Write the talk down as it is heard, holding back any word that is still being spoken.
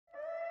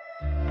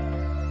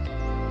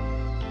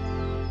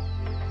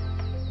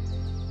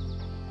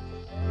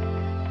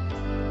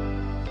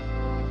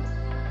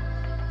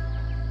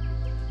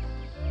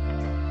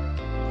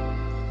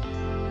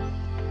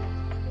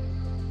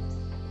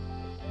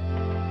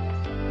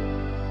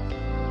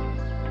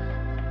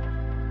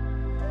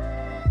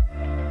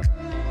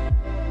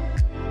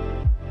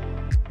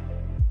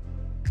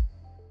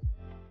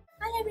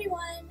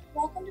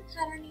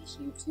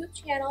YouTube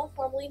channel,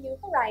 formerly New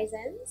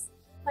Horizons.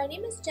 My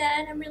name is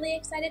Jen. I'm really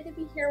excited to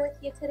be here with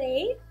you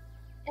today.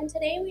 And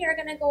today we are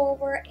going to go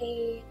over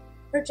a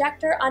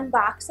projector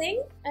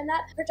unboxing. And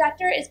that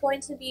projector is going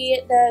to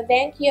be the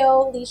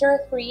Vankyo Leisure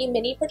 3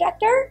 Mini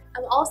Projector.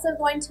 I'm also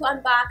going to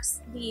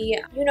unbox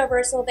the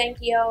universal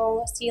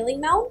Vankyo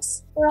ceiling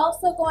mount. We're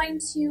also going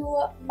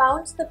to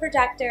mount the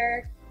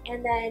projector,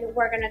 and then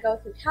we're going to go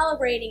through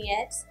calibrating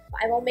it.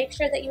 I will make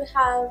sure that you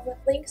have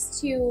links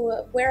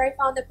to where I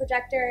found the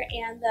projector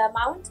and the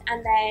mount,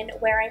 and then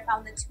where I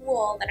found the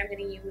tool that I'm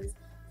going to use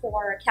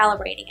for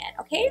calibrating it,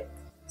 okay?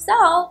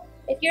 So,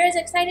 if you're as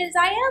excited as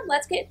I am,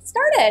 let's get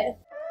started.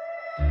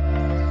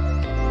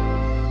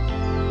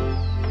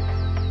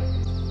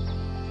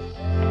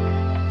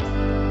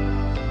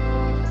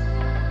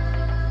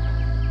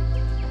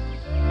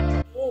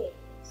 Okay,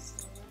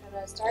 so we're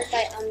going to start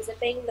by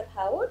unzipping the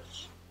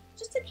pouch.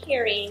 Just a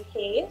carrying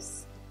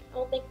case. I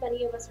don't think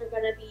many of us are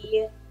going to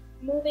be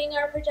moving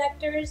our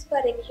projectors,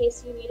 but in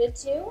case you needed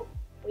to,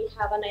 we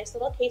have a nice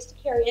little case to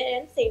carry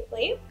it in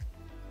safely.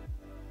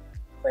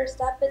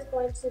 First up is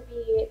going to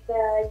be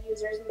the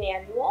user's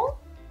manual.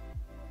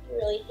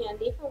 Really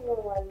handy for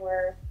when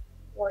we're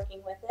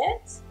working with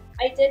it.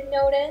 I did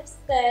notice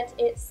that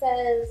it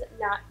says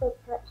not for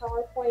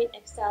PowerPoint,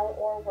 Excel,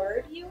 or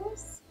Word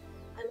use.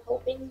 I'm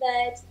hoping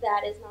that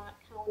that is not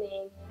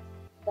counting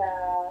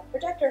the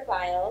projector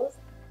files,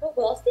 but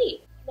we'll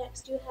see.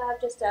 Next you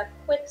have just a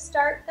quick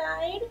start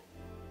guide.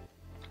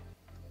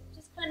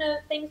 Just kind of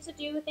things to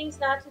do, things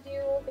not to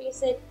do,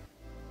 basic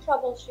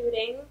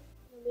troubleshooting.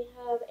 And we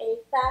have a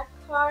fact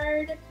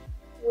card,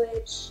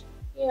 which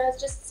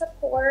is just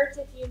support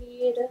if you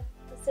need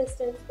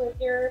assistance with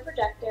your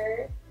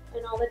projector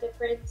and all the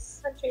different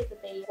countries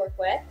that they work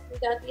with. We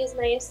got these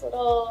nice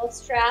little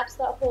straps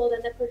that hold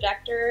in the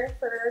projector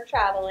for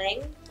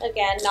traveling.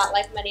 Again, not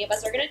like many of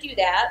us are going to do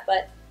that,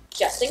 but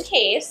just in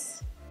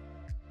case.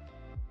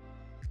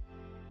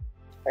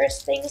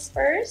 First things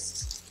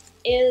first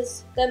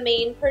is the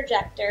main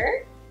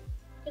projector.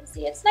 You can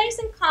see it's nice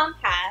and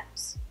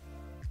compact.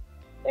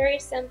 Very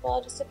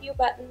simple, just a few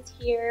buttons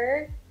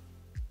here.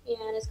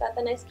 And it's got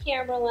the nice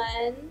camera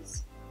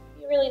lens.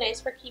 Be really nice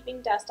for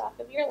keeping dust off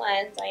of your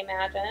lens, I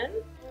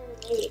imagine.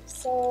 Alright,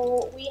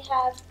 so we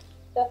have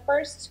the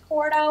first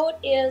cord out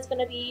is going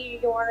to be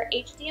your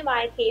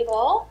HDMI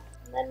cable.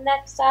 And then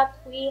next up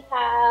we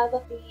have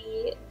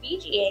the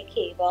VGA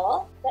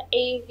cable, the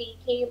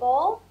AV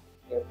cable,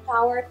 your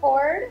power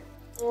cord,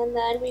 and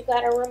then we've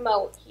got a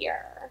remote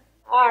here.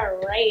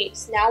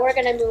 Alright, now we're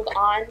going to move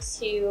on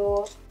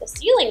to the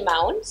ceiling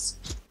mount.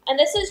 And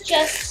this is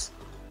just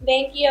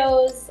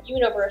Vankyo's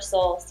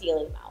universal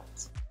ceiling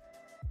mount.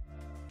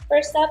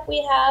 First up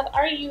we have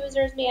our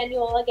user's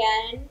manual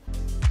again.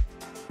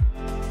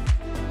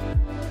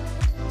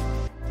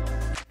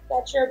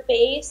 Got your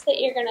base that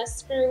you're going to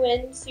screw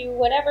into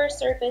whatever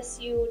surface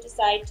you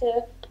decide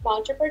to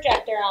mount your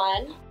projector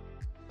on.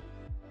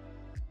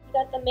 You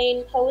got the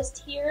main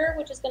post here,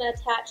 which is going to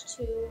attach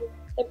to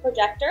the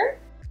projector.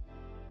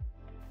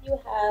 You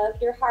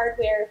have your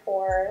hardware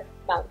for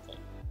mounting.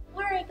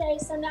 Alright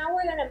guys, so now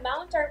we're going to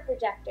mount our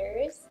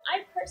projectors.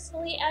 I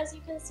personally, as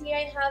you can see,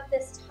 I have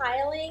this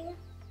tiling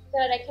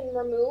that I can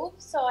remove,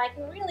 so I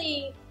can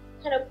really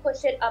kind of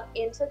push it up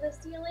into the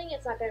ceiling.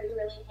 It's not going to be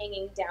really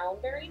hanging down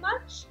very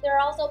much. There are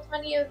also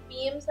plenty of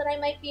beams that I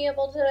might be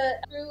able to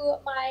screw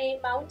my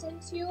mount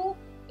into.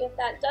 If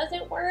that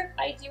doesn't work,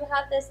 I do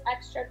have this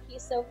extra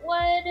piece of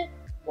wood.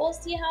 We'll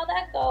see how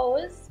that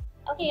goes.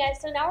 Okay guys,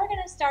 so now we're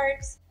going to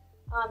start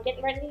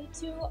getting ready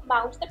to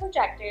mount the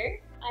projector.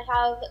 I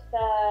have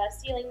the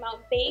ceiling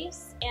mount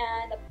base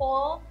and the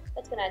pole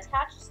that's going to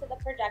attach to the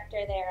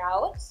projector there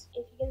out.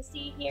 If you can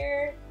see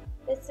here,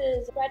 this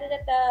is threaded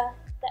at the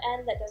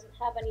end that doesn't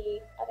have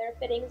any other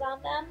fittings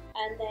on them.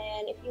 And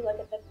then if you look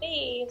at the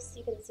base,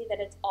 you can see that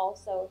it's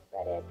also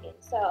threaded in.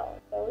 So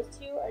those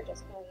two are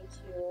just going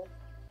to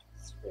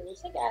screw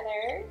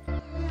together.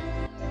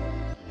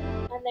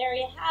 And there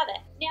you have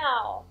it.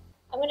 Now,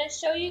 I'm going to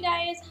show you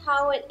guys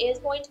how it is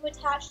going to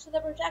attach to the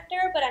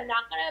projector, but I'm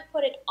not going to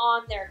put it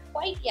on there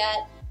quite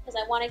yet because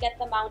I want to get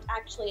the mount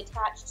actually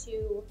attached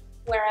to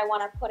where I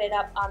want to put it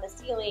up on the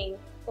ceiling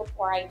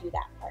before I do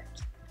that part.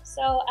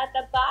 So at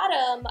the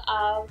bottom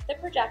of the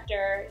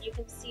projector, you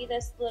can see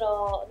this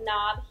little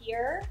knob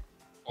here,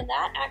 and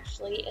that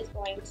actually is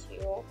going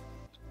to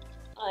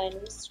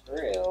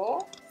unscrew.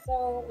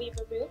 So we've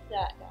removed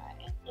that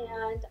guy.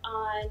 And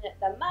on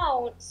the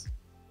mount,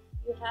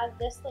 you have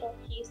this little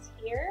piece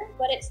here,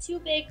 but it's too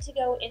big to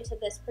go into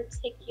this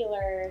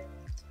particular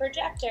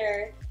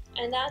projector,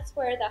 and that's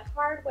where the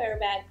hardware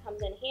bag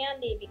comes in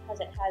handy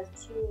because it has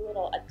two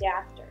little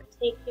adapters.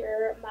 Take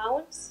your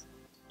mount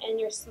and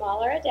your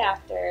smaller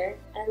adapter,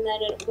 and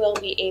then it will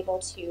be able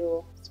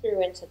to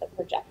screw into the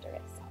projector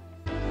itself.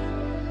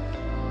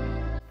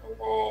 And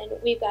then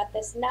we've got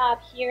this knob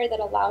here that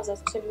allows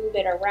us to move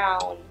it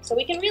around, so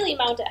we can really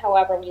mount it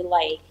however we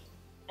like,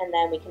 and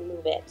then we can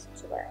move it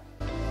to wherever.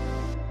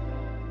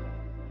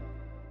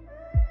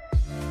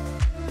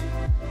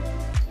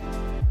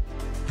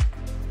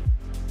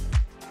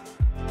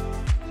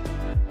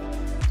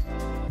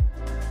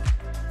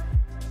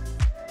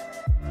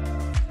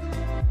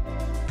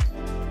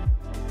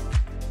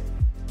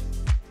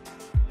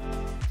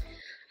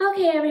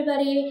 Okay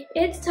everybody,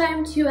 it's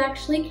time to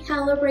actually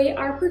calibrate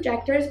our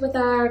projectors with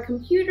our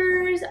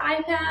computers,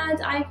 iPads,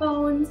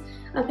 iPhones.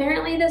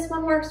 Apparently this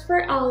one works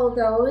for all of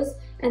those,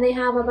 and they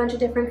have a bunch of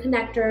different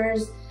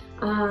connectors.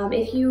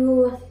 If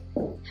you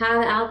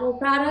have Apple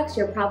products,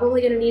 you're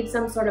probably going to need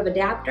some sort of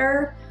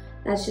adapter.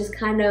 That's just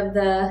kind of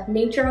the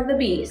nature of the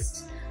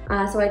beast.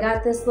 So I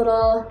got this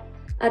little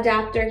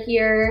adapter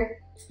here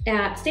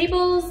at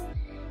Staples,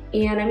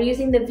 and I'm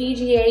using the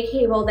VGA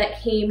cable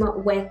that came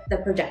with the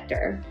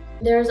projector.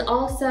 There's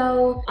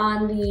also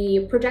on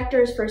the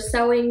Projectors for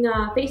Sewing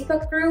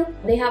Facebook group,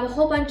 they have a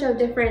whole bunch of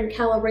different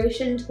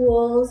calibration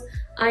tools.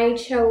 I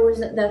chose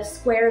the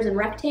squares and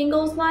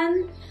rectangles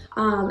one,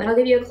 and I'll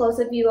give you a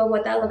close-up view of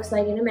what that looks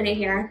like in a minute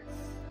here.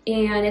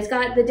 And it's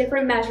got the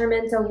different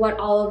measurements of what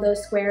all of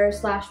those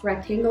squares /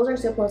 rectangles are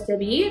supposed to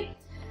be.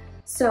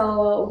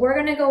 So we're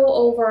gonna go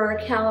over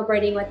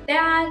calibrating with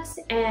that,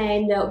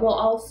 and we'll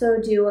also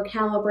do a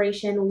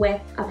calibration with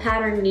a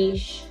pattern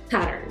niche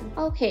pattern.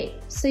 Okay,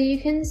 so you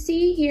can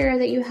see here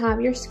that you have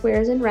your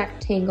squares and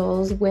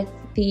rectangles with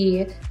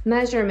the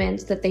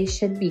measurements that they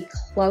should be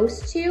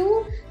close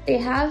to. They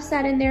have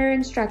said in their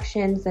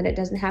instructions that it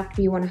doesn't have to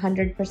be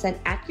 100%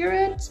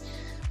 accurate,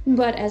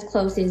 but as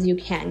close as you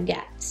can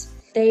get.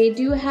 They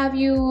do have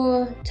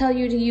you tell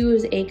you to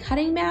use a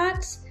cutting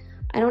mat.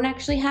 I don't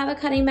actually have a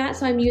cutting mat,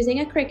 so I'm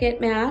using a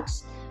Cricut mat.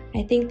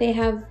 I think they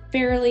have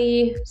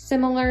fairly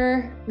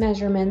similar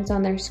measurements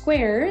on their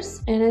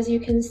squares. And as you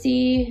can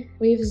see,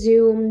 we've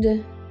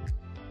zoomed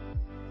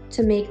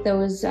to make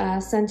those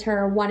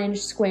center 1-inch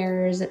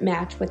squares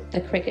match with the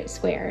Cricut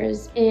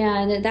squares.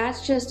 And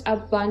that's just a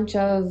bunch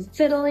of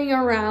fiddling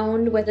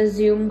around with the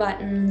zoom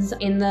buttons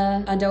in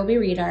the Adobe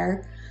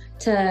Reader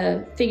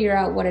to figure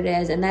out what it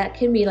is. And that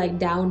can be like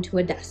down to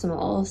a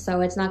decimal.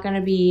 So it's not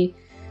gonna be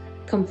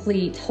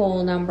complete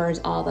whole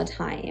numbers all the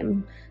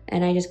time.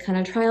 And I just kind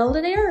of trialed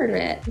and errored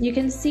it. You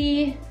can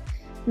see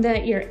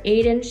that your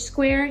 8-inch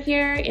square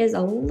here is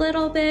a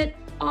little bit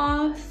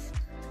off,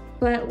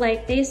 but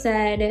like they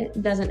said,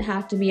 it doesn't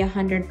have to be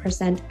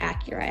 100%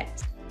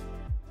 accurate.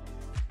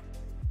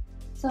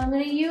 So I'm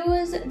gonna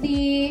use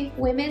the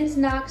Women's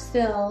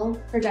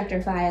Knoxville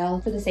projector file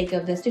for the sake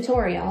of this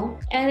tutorial.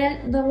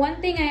 And the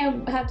one thing I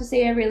have to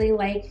say I really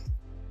like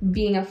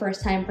being a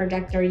first-time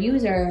projector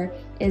user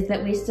is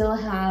that we still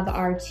have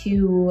our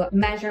 2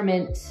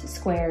 measurement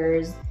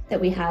squares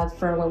that we have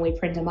for when we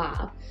print them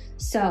off.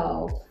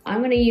 So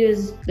I'm gonna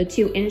use the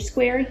 2-inch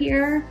square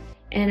here,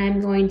 and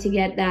I'm going to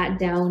get that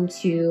down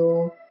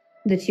to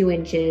the 2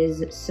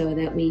 inches so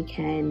that we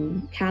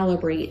can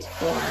calibrate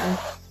for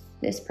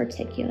this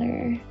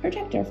particular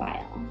projector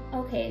file.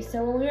 Okay,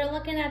 so when we were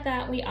looking at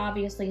that, we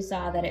obviously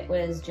saw that it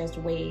was just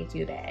way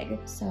too big.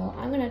 So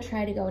I'm gonna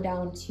try to go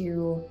down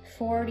to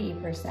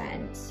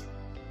 40%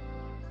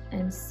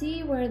 and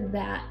see where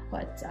that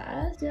puts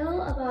us.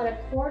 Still about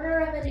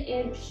 1/4 of an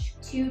inch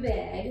too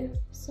big.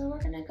 So we're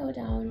gonna go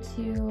down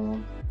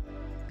to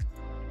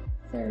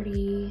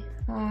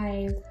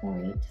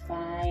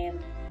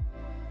 35.5.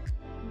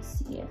 Let's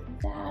see if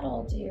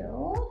that'll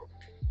do.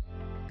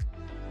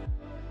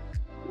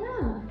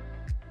 Yeah.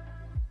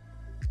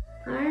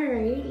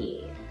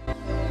 Alrighty.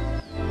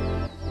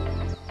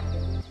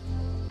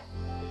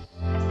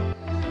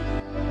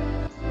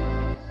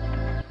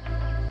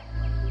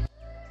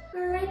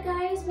 Alright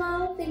guys,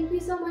 well, thank you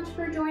so much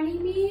for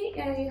joining me.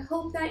 I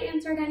hope that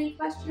answered any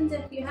questions.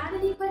 If you had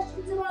any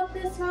questions about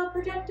this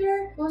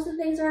projector, most of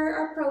the things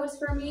are pros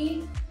for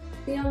me.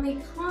 The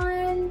only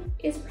con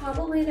is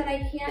probably that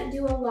I can't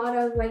do a lot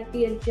of like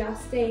the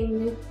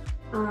adjusting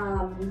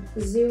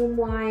zoom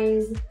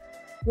wise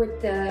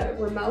with the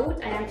remote.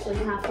 I actually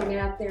have to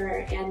get up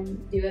there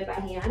and do it by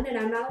hand, and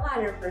I'm not a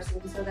ladder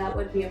person, so that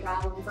would be a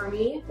problem for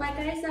me. Like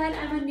I said,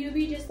 I'm a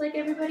newbie just like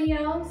everybody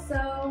else,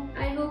 so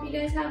I hope you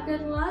guys have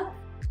good luck,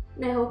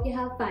 and I hope you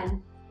have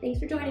fun. Thanks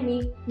for joining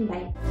me.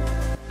 Bye.